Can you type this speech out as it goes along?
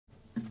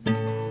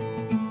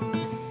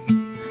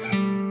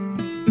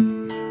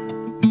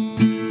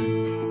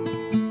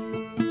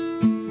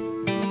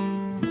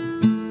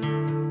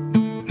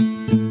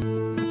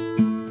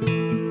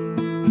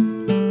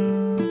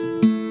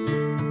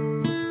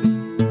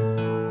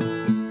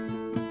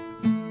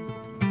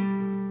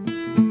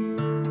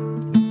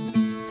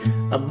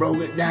I broke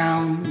it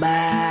down,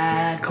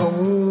 back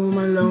home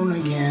alone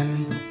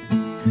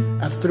again.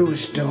 I threw a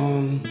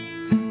stone,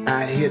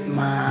 I hit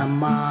my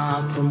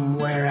mark. From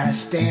where I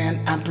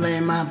stand, I play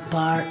my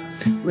part,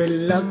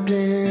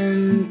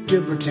 reluctant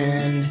to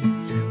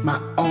pretend. My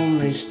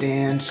only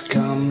stance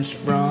comes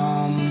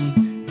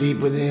from deep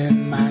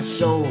within my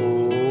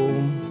soul,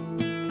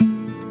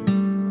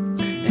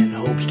 and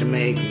hopes to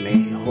make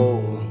me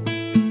whole.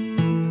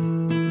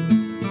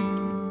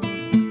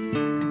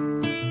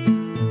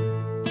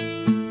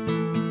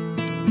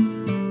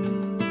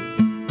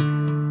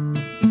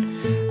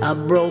 I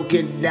broke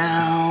it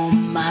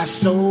down, my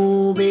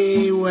soul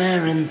be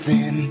wearing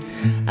thin.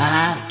 I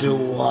have to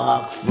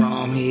walk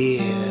from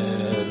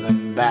here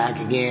then back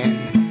again.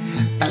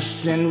 I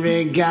send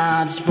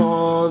regards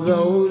for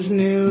those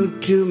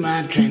new to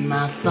my train.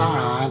 My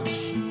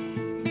thoughts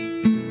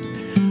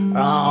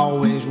are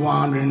always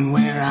wondering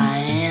where I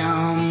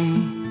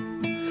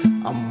am.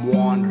 I'm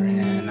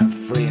wandering, a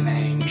free and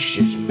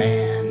anxious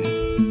man.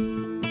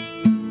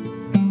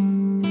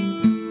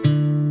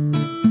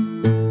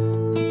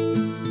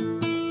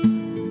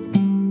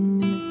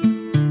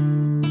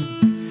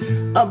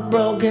 I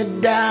broke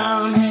it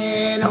down,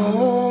 head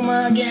home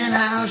again.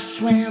 I'll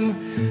swim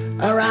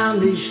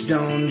around these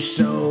stones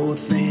so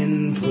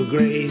thin for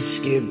great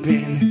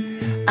skipping.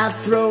 I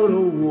throw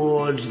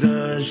towards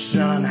the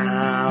sun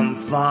I'm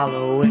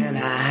following.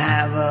 I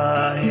have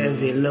a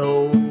heavy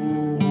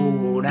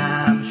load,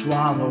 I'm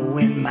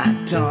swallowing my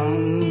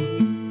tongue,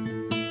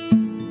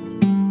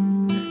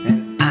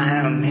 and I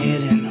am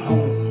heading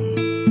home.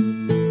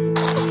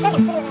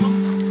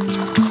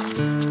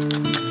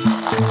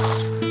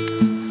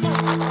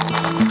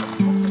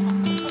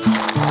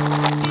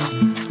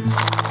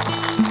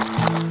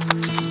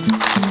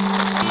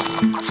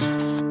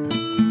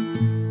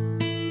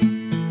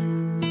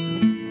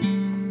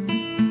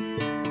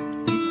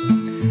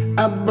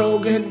 I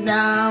broke it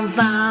down,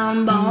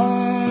 found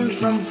bones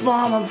from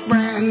former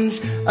friends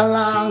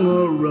along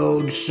a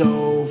road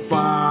so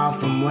far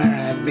from where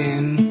I've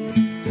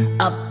been.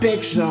 I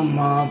picked some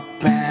up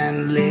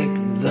and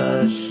licked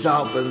the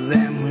salt of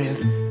them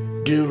with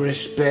due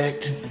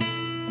respect.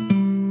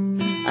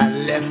 I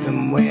left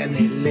them where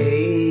they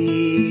lay,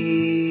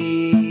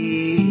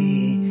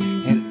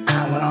 and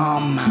I went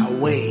on my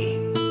way.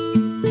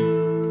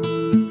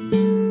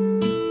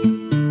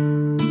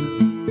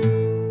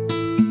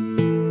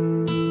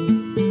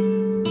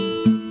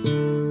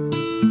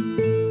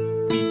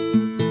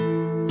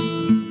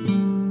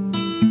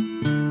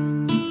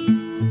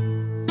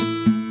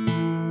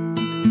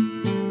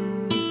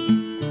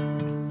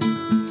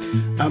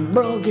 I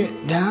broke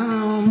it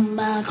down,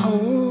 back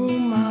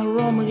home I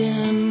roam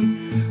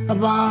again.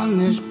 Upon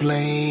this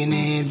plain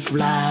it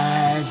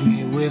flies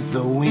me with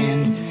the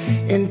wind,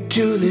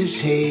 into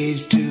this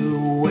haze to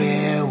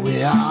where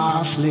we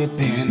are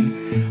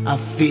slipping. I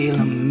feel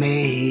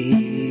amazed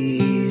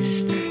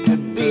to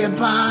be a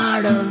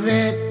part of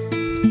it,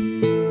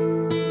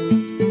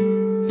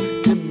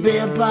 to be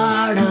a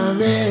part of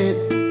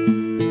it,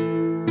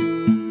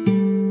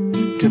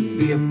 to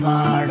be a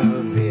part of it.